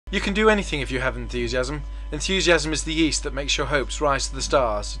You can do anything if you have enthusiasm. Enthusiasm is the yeast that makes your hopes rise to the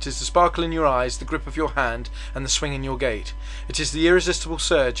stars. It is the sparkle in your eyes, the grip of your hand, and the swing in your gait. It is the irresistible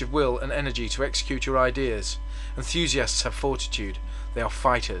surge of will and energy to execute your ideas. Enthusiasts have fortitude. They are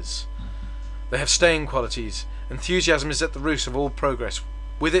fighters. They have staying qualities. Enthusiasm is at the root of all progress.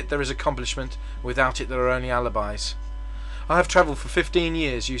 With it there is accomplishment. Without it there are only alibis. I have travelled for 15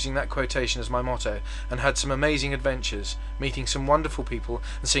 years using that quotation as my motto, and had some amazing adventures, meeting some wonderful people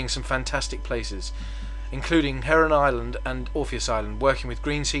and seeing some fantastic places, including Heron Island and Orpheus Island, working with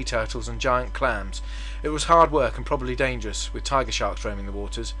green sea turtles and giant clams. It was hard work and probably dangerous, with tiger sharks roaming the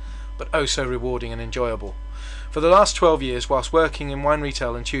waters, but oh so rewarding and enjoyable. For the last 12 years, whilst working in wine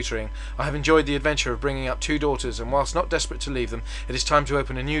retail and tutoring, I have enjoyed the adventure of bringing up 2 daughters, and whilst not desperate to leave them, it is time to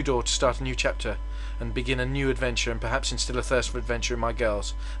open a new door to start a new chapter and begin a new adventure, and perhaps instill a thirst for adventure in my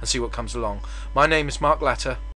girls and see what comes along. My name is Mark Latter.